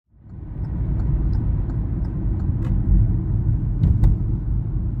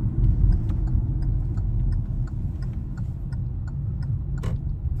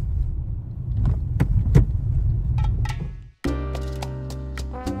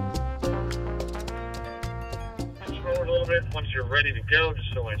bit once you're ready to go,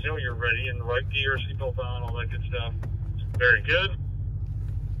 just so I know you're ready. In the right gear, seatbelt on, all that good stuff. Very good.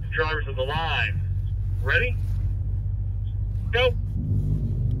 Drivers of the line. Ready? Go.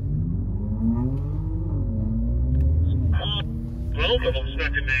 Both of them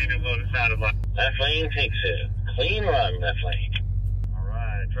stuck in main and loaded out of line. Left lane takes it. Clean run, left lane. All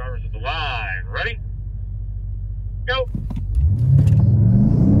right, drivers of the line. Ready? Go.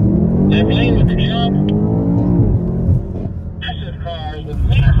 Left lane with the jump. Massive cars with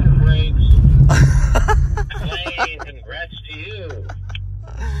massive brakes. Lane, congrats to you.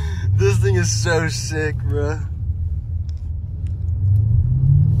 This thing is so sick, bruh.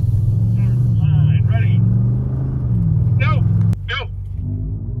 Line. Ready? Go. Go.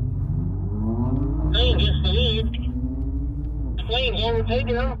 Lane gets the lead. Lane's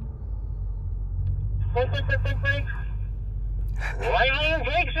overtaking him. Quick. Right lane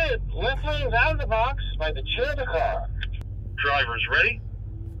takes it. Left lane's out of the box by the chair of the car. Drivers ready?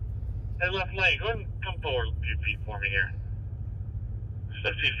 Hey, left lane, go ahead and come forward a few feet for me here. Just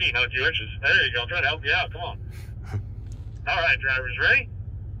a few feet, not a few inches. There you go. I'm trying to help you out. Come on. All right, drivers ready?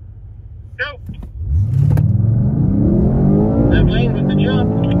 Go. Left lane with the jump.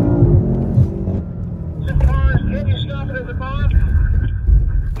 The cars, can you stop it at the box?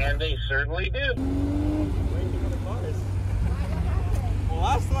 And they certainly do. Well,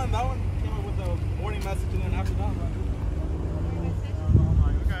 last one, that one came up with a warning message and then after that one.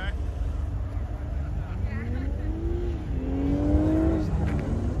 Okay.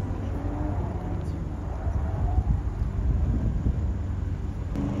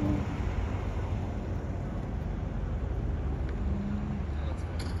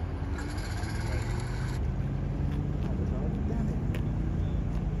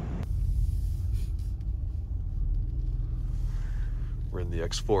 We're in the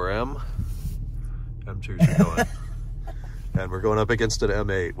X4M. M2's going. And we're going up against an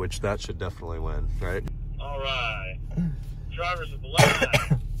M8, which that should definitely win, right? All right. Drivers of the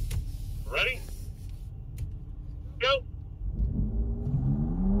line. Ready? Go.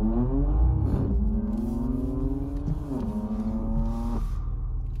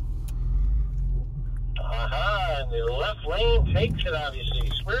 And the left lane takes it, obviously.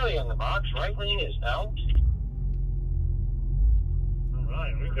 Squarely in the box. Right lane is out.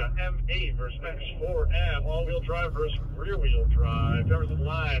 We've got M8 versus X4M, all-wheel drive versus rear-wheel drive. Drivers of the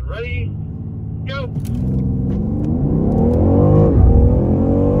line, ready? Go!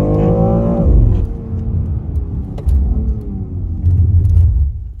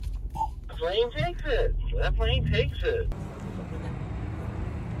 Left lane takes it. Left lane takes it.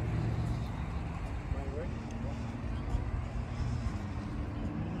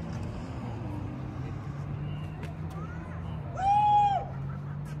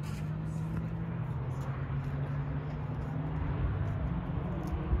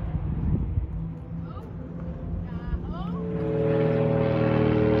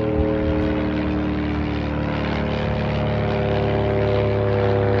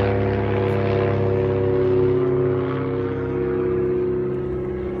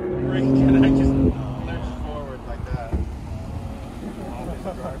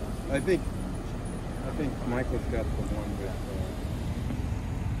 I think Michael's got the one with.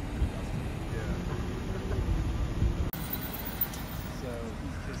 So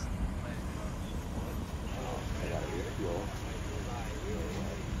he's just.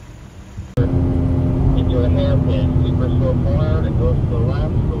 Into a hairpin, super slow corner that goes to the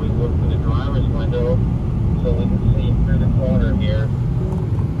left, so we look through the driver's window so we can see through the corner here.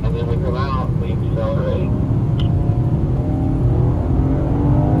 And then we come out, we accelerate.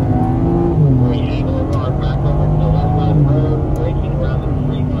 We angle the car back over to the left side of the road, braking around the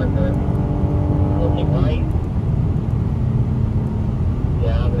street marker, looking right,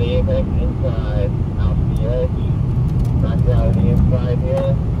 down to the apex, inside, out to the edge, back down to the inside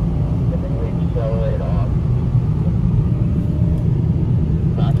here, and then we accelerate off.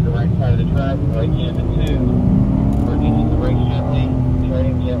 Back to the right side of the track, right into two. Releasing the brake gently,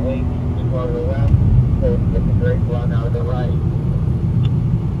 turning gently, to go to the left, so we can get the brake run out of the right.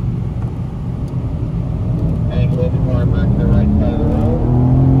 Angling the car back to the right side of the road.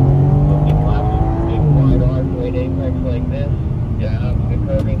 Looking left, big wide arc, late apex like this, down to the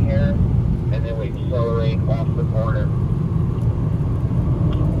curving here, and then we accelerate off the corner.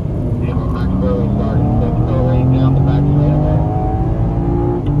 And we're back where we started, so accelerating down the back straightaway.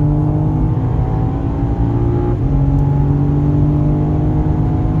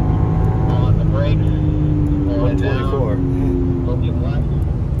 On the brakes, slowing down, looking left,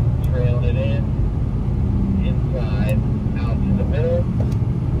 trailing it in. Inside, out to the middle,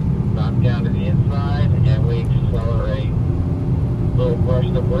 drop down to the inside, and we accelerate.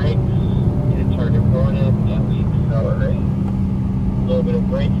 the brakes, get it turned and corner, and we accelerate. A little bit of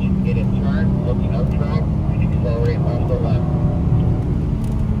braking, get it turned, looking up track, and accelerate off the left.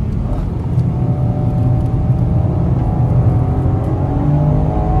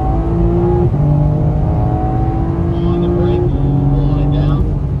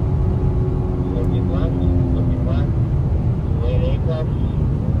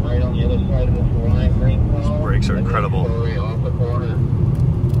 Brakes are incredible.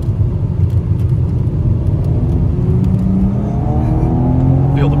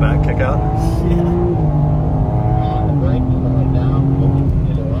 Feel the back kick out? Yeah. On the brakes, going down, looking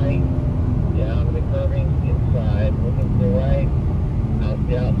to the right, down to the curving, inside, looking to the right, out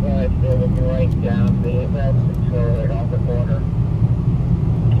the outside, still looking right, down to the left, accelerate off the corner.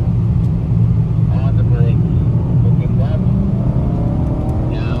 On the brakes, looking left,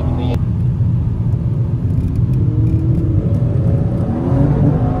 down to the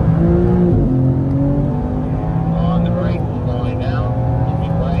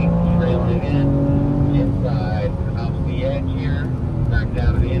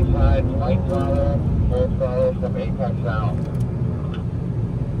light throttle, full throttle from apex out.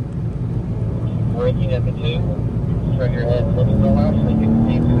 Braking at the 2, turn your head, look to the left so you can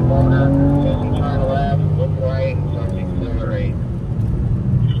see through the corner. As you turn left, look right, start to accelerate.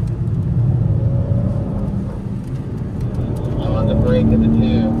 On the brake at the 2,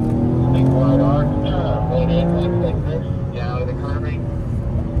 big wide arc, lane apex like this, down to the curving.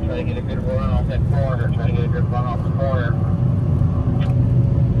 Try to get a good run off that corner, try to get a good run off the corner.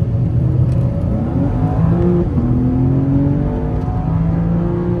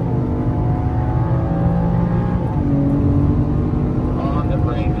 On the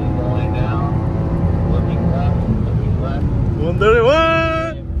brakes, going down, looking left,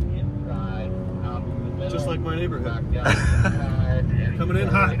 inside, out to the middle, Just like my neighborhood. back down inside, Coming in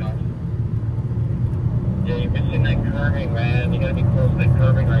hot. Yeah, you're missing that curving, man. You gotta be close to that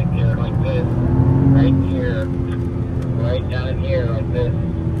curving right there, like this. Right here. Right down in here, like this.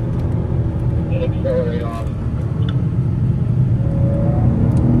 And accelerate off.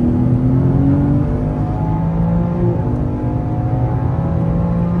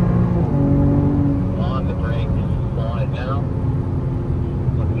 On the brakes, slowing it down.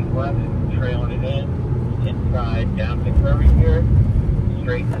 Looking left, trailing it in. Inside, down to the curving here.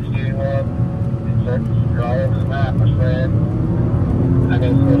 Straighten the steering wheel. Start to drive the map, my friend. I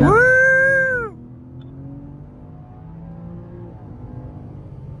gotta slow down.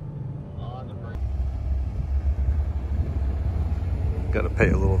 On the brake. Got to pay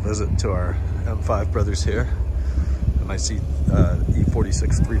a little visit to our M5 brothers here. And I see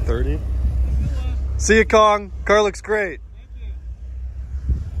E46 330. See you, Kong. Car looks great.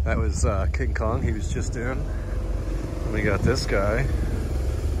 That was King Kong. He was just in. And we got this guy.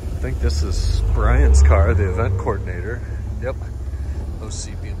 I think this is Brian's car, the event coordinator. Yep.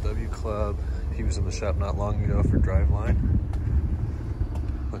 OC BMW Club. He was in the shop not long ago for Driveline.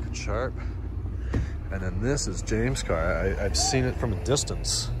 Looking sharp. And then this is James' car. I've seen it from a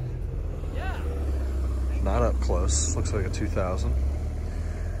distance. Not up close. Looks like a 2000.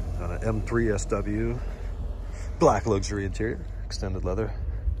 On an M3 SW. Black luxury interior. Extended leather.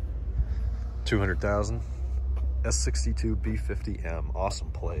 200,000. S62 B50M. Awesome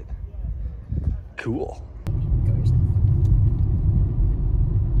plate. Cool.